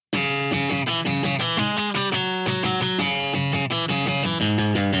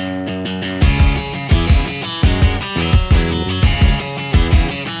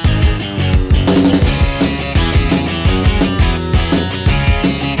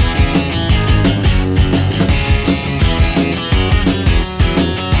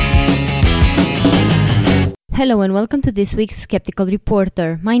Hello and welcome to this week's Skeptical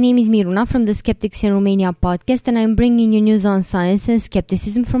Reporter. My name is Miruna from the Skeptics in Romania podcast, and I'm bringing you news on science and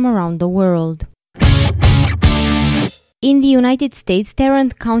skepticism from around the world. In the United States,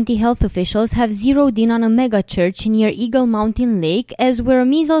 Tarrant County health officials have zeroed in on a mega-church near Eagle Mountain Lake where a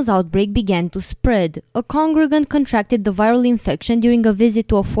measles outbreak began to spread. A congregant contracted the viral infection during a visit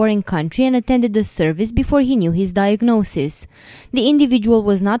to a foreign country and attended the service before he knew his diagnosis. The individual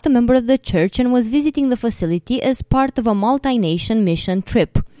was not a member of the church and was visiting the facility as part of a multi-nation mission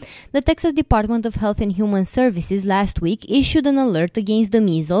trip. The Texas Department of Health and Human Services last week issued an alert against the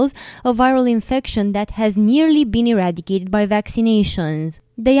measles, a viral infection that has nearly been eradicated by vaccinations.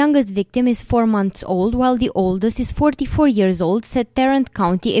 The youngest victim is 4 months old, while the oldest is 44 years old, said Tarrant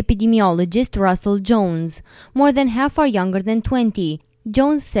County epidemiologist Russell Jones. More than half are younger than 20.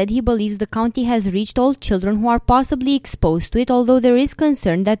 Jones said he believes the county has reached all children who are possibly exposed to it, although there is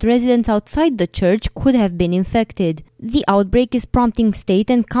concern that residents outside the church could have been infected. The outbreak is prompting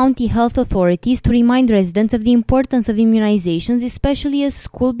state and county health authorities to remind residents of the importance of immunizations, especially as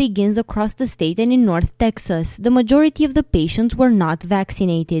school begins across the state and in North Texas. The majority of the patients were not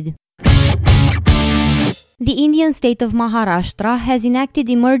vaccinated. The Indian state of Maharashtra has enacted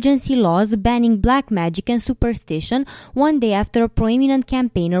emergency laws banning black magic and superstition 1 day after a prominent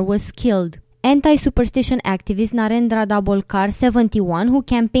campaigner was killed. Anti-superstition activist Narendra Dabolkar, 71, who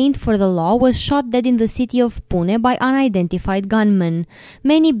campaigned for the law, was shot dead in the city of Pune by unidentified gunmen.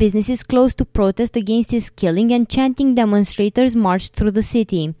 Many businesses closed to protest against his killing, and chanting demonstrators marched through the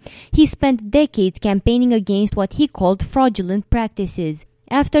city. He spent decades campaigning against what he called fraudulent practices.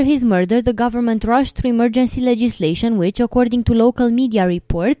 After his murder, the government rushed through emergency legislation which, according to local media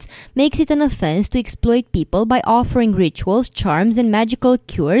reports, makes it an offense to exploit people by offering rituals, charms, and magical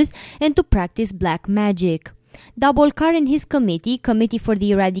cures, and to practice black magic. Dabolkar and his Committee for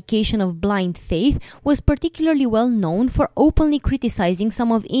the Eradication of Blind Faith, was particularly well known for openly criticizing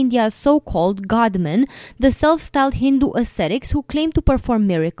some of India's so-called godmen, the self-styled Hindu ascetics who claim to perform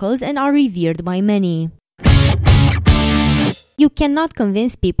miracles and are revered by many. You cannot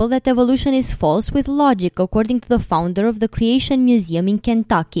convince people that evolution is false with logic, according to the founder of the Creation Museum in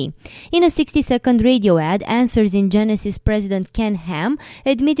Kentucky. In a 60-second radio ad, Answers in Genesis president Ken Ham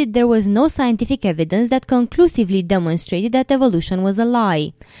admitted there was no scientific evidence that conclusively demonstrated that evolution was a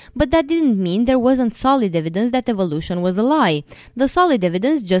lie. But that didn't mean there wasn't solid evidence that evolution was a lie. The solid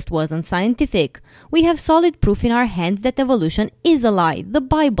evidence just wasn't scientific. We have solid proof in our hands that evolution is a lie, the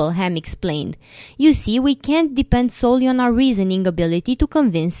Bible, Ham explained. You see, we can't depend solely on our reasoning ability to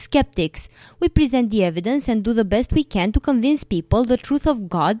convince skeptics. We present the evidence and do the best we can to convince people the truth of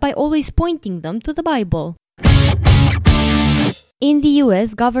God by always pointing them to the Bible. In the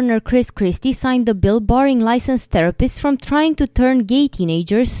US, Governor Chris Christie signed a bill barring licensed therapists from trying to turn gay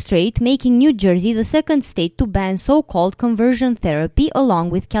teenagers straight, making New Jersey the second state to ban so-called conversion therapy,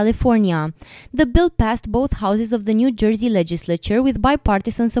 along with California. The bill passed both houses of the New Jersey legislature with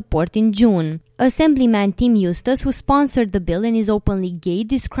bipartisan support in June. Assemblyman Tim Eustace, who sponsored the bill and is openly gay,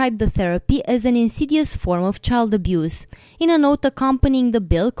 described the therapy as an insidious form of child abuse. In a note accompanying the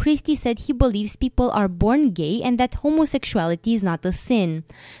bill, Christie said he believes people are born gay and that homosexuality is not a sin.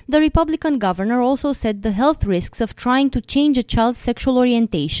 The Republican governor also said the health risks of trying to change a child's sexual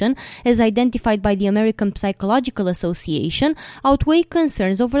orientation, as identified by the American Psychological Association, outweigh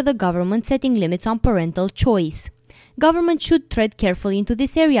concerns over the government setting limits on parental choice. Government should tread carefully into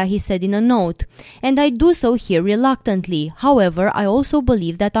this area, he said in a note, and I do so here reluctantly. However, I also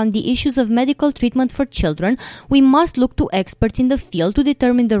believe that on the issues of medical treatment for children, we must look to experts in the field to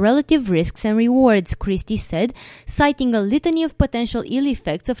determine the relative risks and rewards, Christie said, citing a litany of potential ill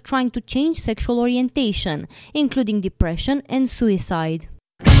effects of trying to change sexual orientation, including depression and suicide.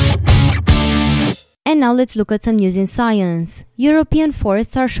 And now let's look at some news in science. European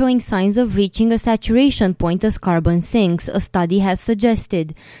forests are showing signs of reaching a saturation point as carbon sinks, a study has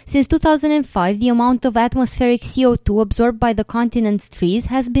suggested. Since 2005, the amount of atmospheric CO2 absorbed by the continent's trees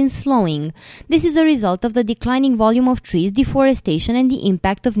has been slowing. This is a result of the declining volume of trees, deforestation, and the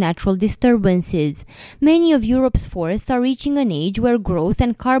impact of natural disturbances. Many of Europe's forests are reaching an age where growth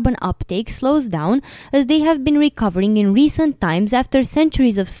and carbon uptake slows down, as they have been recovering in recent times after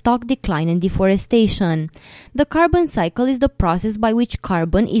centuries of stock decline and deforestation. The carbon cycle is the process by which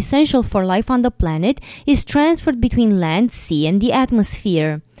carbon, essential for life on the planet, is transferred between land, sea, and the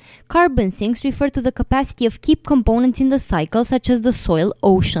atmosphere. Carbon sinks refer to the capacity of key components in the cycle, such as the soil,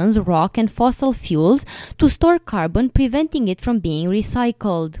 oceans, rock, and fossil fuels, to store carbon, preventing it from being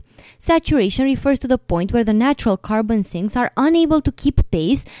recycled. Saturation refers to the point where the natural carbon sinks are unable to keep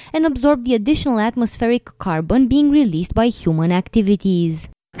pace and absorb the additional atmospheric carbon being released by human activities.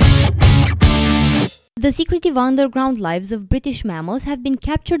 The secretive underground lives of British mammals have been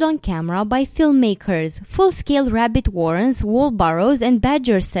captured on camera by filmmakers. Full-scale rabbit warrens, wool burrows, and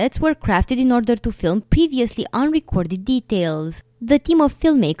badger sets were crafted in order to film previously unrecorded details. The team of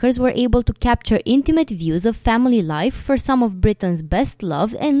filmmakers were able to capture intimate views of family life for some of Britain's best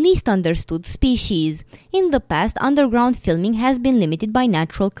loved and least understood species. In the past, underground filming has been limited by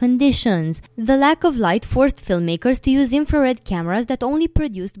natural conditions. The lack of light forced filmmakers to use infrared cameras that only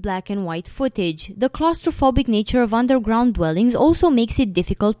produced black and white footage. The claustrophobic nature of underground dwellings also makes it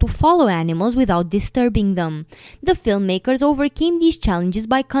difficult to follow animals without disturbing them. The filmmakers overcame these challenges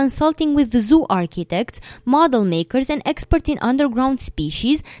by consulting with zoo architects, model makers, and experts in underground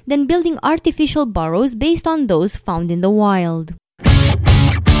species, then building artificial burrows based on those found in the wild.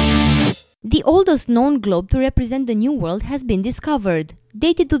 The oldest known globe to represent the New World has been discovered.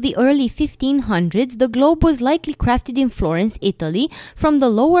 Dated to the early 1500s, the globe was likely crafted in Florence, Italy, from the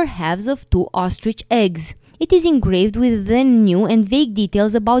lower halves of 2 ostrich eggs. It is engraved with then new and vague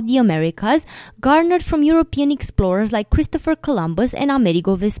details about the Americas, garnered from European explorers like Christopher Columbus and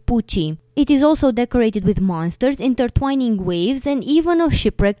Amerigo Vespucci. It is also decorated with monsters, intertwining waves, and even a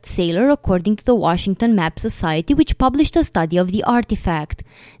shipwrecked sailor, according to the Washington Map Society, which published a study of the artifact.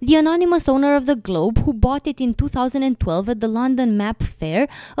 The anonymous owner of the globe, who bought it in 2012 at the London Map Fair,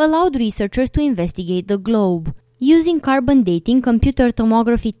 allowed researchers to investigate the globe. Using carbon dating, computer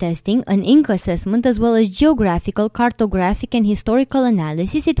tomography testing, an ink assessment, as well as geographical, cartographic, and historical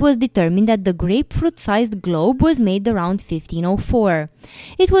analysis, it was determined that the grapefruit-sized globe was made around 1504.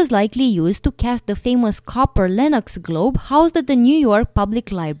 It was likely used to cast the famous copper Lenox globe housed at the New York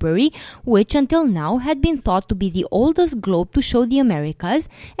Public Library, which until now had been thought to be the oldest globe to show the Americas,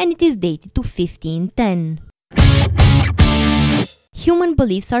 and it is dated to 1510. Human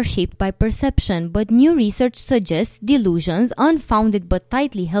beliefs are shaped by perception, but new research suggests delusions, unfounded but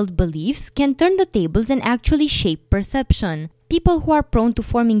tightly held beliefs, can turn the tables and actually shape perception. People who are prone to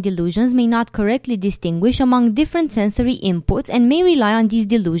forming delusions may not correctly distinguish among different sensory inputs and may rely on these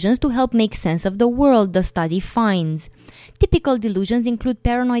delusions to help make sense of the world, the study finds. Typical delusions include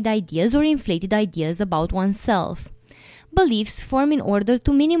paranoid ideas or inflated ideas about oneself. Beliefs form in order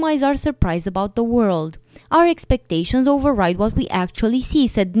to minimize our surprise about the world. Our expectations override what we actually see,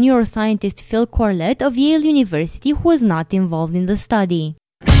 said neuroscientist Phil Corlett of Yale University, who was not involved in the study.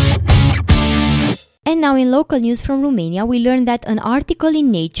 And now in local news from Romania, we learn that an article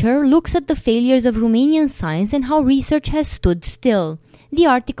in Nature looks at the failures of Romanian science and how research has stood still. The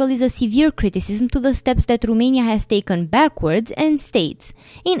article is a severe criticism to the steps that Romania has taken backwards and states,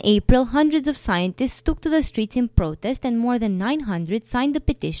 in April, hundreds of scientists took to the streets in protest and more than 900 signed a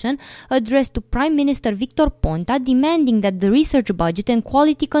petition addressed to Prime Minister Victor Ponta demanding that the research budget and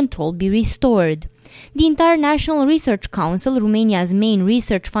quality control be restored. The entire National Research Council, Romania's main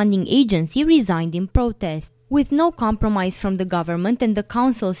research funding agency, resigned in protest. With no compromise from the government and the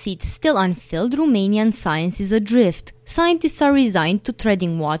council seats still unfilled, Romanian science is adrift. Scientists are resigned to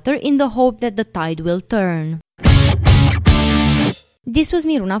treading water in the hope that the tide will turn. This was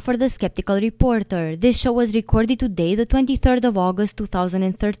Miruna for The Skeptical Reporter. This show was recorded today, the 23rd of August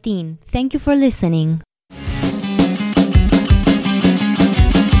 2013. Thank you for listening.